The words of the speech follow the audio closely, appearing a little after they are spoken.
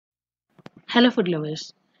Hello food lovers,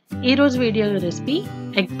 ఈరోజు video recipe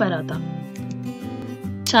egg paratha.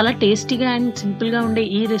 చాలా టేస్టీగా అండ్ సింపుల్గా ఉండే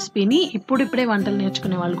ఈ రెసిపీని ఇప్పుడిప్పుడే వంటలు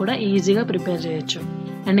నేర్చుకునే వాళ్ళు కూడా ఈజీగా ప్రిపేర్ చేయొచ్చు.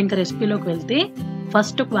 అండ్ ఇంకా రెసిపీలోకి వెళ్తే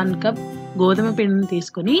ఫస్ట్ 1 కప్ గోధుమ పిండిని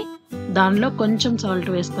తీసుకొని దానిలో కొంచెం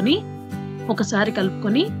సాల్ట్ వేసుకొని ఒకసారి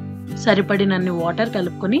కలుపుకొని సరిపడినన్ని వాటర్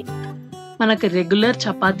కలుపుకొని మనకి రెగ్యులర్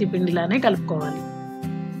చపాతీ పిండిలానే కలుపుకోవాలి.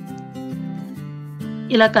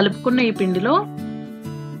 ఇలా కలుపుకున్న ఈ పిండిలో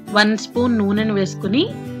 1 స్పూన్ నూనెను వేసుకుని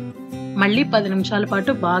మళ్ళీ 10 నిమిషాల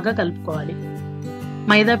పాటు బాగా కలుపుకోవాలి.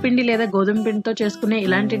 మైదా పిండి లేదా గోధుమ పిండితో చేసుకునే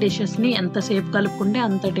ఇలాంటి డిషెస్ని ఎంతసేపు కలుపుకుంటే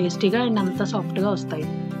అంత టేస్టీగా అండ్ అంత సాఫ్ట్గా వస్తాయి.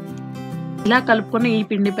 ఇలా కలుపుకున్న ఈ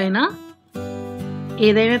పిండి పైన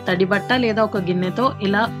ఏదైనా తడి బట్ట లేదా ఒక గిన్నెతో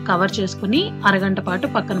ఇలా కవర్ చేసుకుని అరగంట పాటు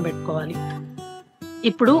పక్కన పెట్టుకోవాలి.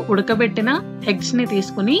 ఇప్పుడు ఉడకబెట్టిన ఎగ్స్ని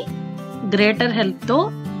తీసుకుని గ్రేటర్ హెల్ప్తో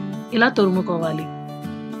ఇలా తురుముకోవాలి.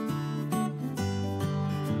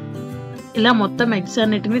 ఇలా మొత్తం ఎగ్స్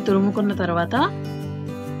అన్నిటిని తురుముకున్న తర్వాత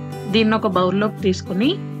దీన్ని ఒక బౌల్లోకి తీసుకుని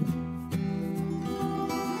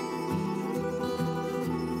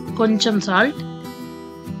కొంచెం సాల్ట్,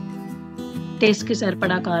 టేస్ట్కి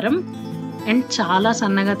సరిపడా కారం అండ్ చాలా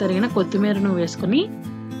సన్నగా తరిగిన కొత్తిమీరను వేసుకుని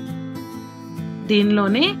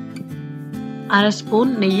దీనిలోనే 1/2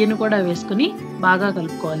 స్పూన్ నెయ్యిని కూడా వేసుకుని బాగా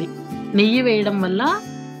కలుపుకోవాలి. నెయ్యి వేయడం వల్ల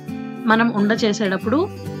మనం ఉండ చేసేటప్పుడు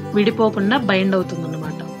విడిపోకుండా బైండ్ అవుతుంది అన్నమాట.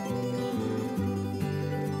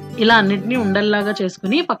 ఇలా అన్నిటినీ ఉండల్లాగా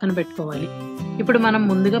చేసుకుని పక్కన పెట్టుకోవాలి. ఇప్పుడు మనం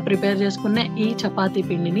ముందుగా ప్రిపేర్ చేసుకున్న ఈ చపాతీ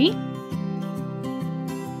పిండిని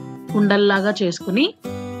ఉండల్లాగా చేసుకుని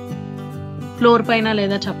ఫ్లోర్ పైన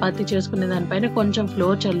లేదా చపాతీ చేసుకునే దానిపైన కొంచెం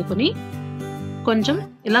ఫ్లోర్ చల్లుకుని కొంచెం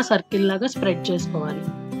ఇలా సర్కిల్ లాగా స్ప్రెడ్ చేసుకోవాలి.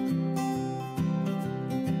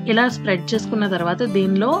 ఇలా స్ప్రెడ్ చేసుకున్న తర్వాత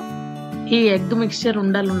దీనిలో ఈ ఎగ్ మిక్స్చర్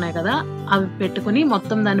ఉండలు ఉన్నాయి కదా, అవి పెట్టుకుని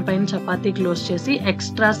మొత్తం దానిపైన చపాతీ క్లోజ్ చేసి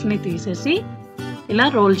ఎక్స్ట్రాస్ని తీసేసి ఇలా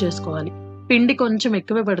రోల్ చేసుకోవాలి. పిండి కొంచెం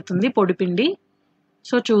ఎక్కువే పడుతుంది, పొడి పిండి,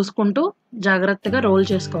 సో చూసుకుంటూ జాగ్రత్తగా రోల్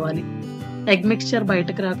చేసుకోవాలి. ఎగ్ మిక్స్చర్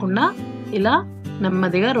బయటకు రాకుండా ఇలా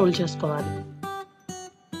నెమ్మదిగా రోల్ చేసుకోవాలి.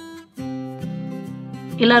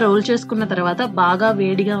 ఇలా రోల్ చేసుకున్న తర్వాత బాగా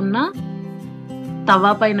వేడిగా ఉన్న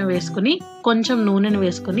తవా పైన వేసుకుని కొంచెం నూనెను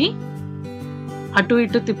వేసుకుని అటు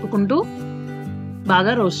ఇటు తిప్పుకుంటూ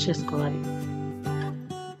బాగా రోస్ట్ చేసుకోవాలి.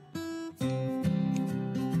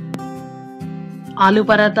 ఆలు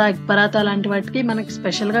పరాతా, ఎగ్ పరాతా లాంటి వాటికి మనకి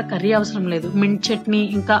స్పెషల్గా కర్రీ అవసరం లేదు. మింట్ చట్నీ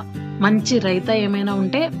ఇంకా మంచి రైతా ఏమైనా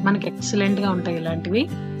ఉంటే మనకి ఎక్సలెంట్గా ఉంటాయి ఇలాంటివి.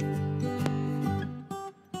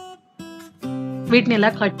 వీటిని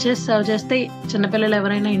ఇలా కట్ చేసి సర్వ్ చేస్తే చిన్నపిల్లలు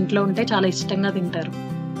ఎవరైనా ఇంట్లో ఉంటే చాలా ఇష్టంగా తింటారు.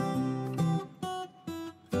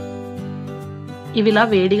 ఇవి ఇలా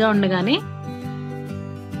వేడిగా ఉండగానే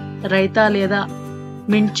రైతా లేదా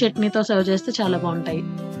మింట్ చట్నీతో సర్వ్ చేస్తే చాలా బాగుంటాయి.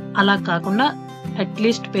 అలా కాకుండా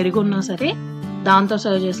అట్లీస్ట్ పెరుగున్నా సరే దాంతో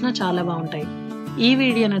సర్వ్ చేసినా చాలా బాగుంటాయి. ఈ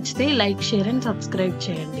వీడియో నచ్చితే లైక్, షేర్ అండ్ సబ్స్క్రైబ్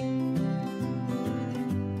చేయండి.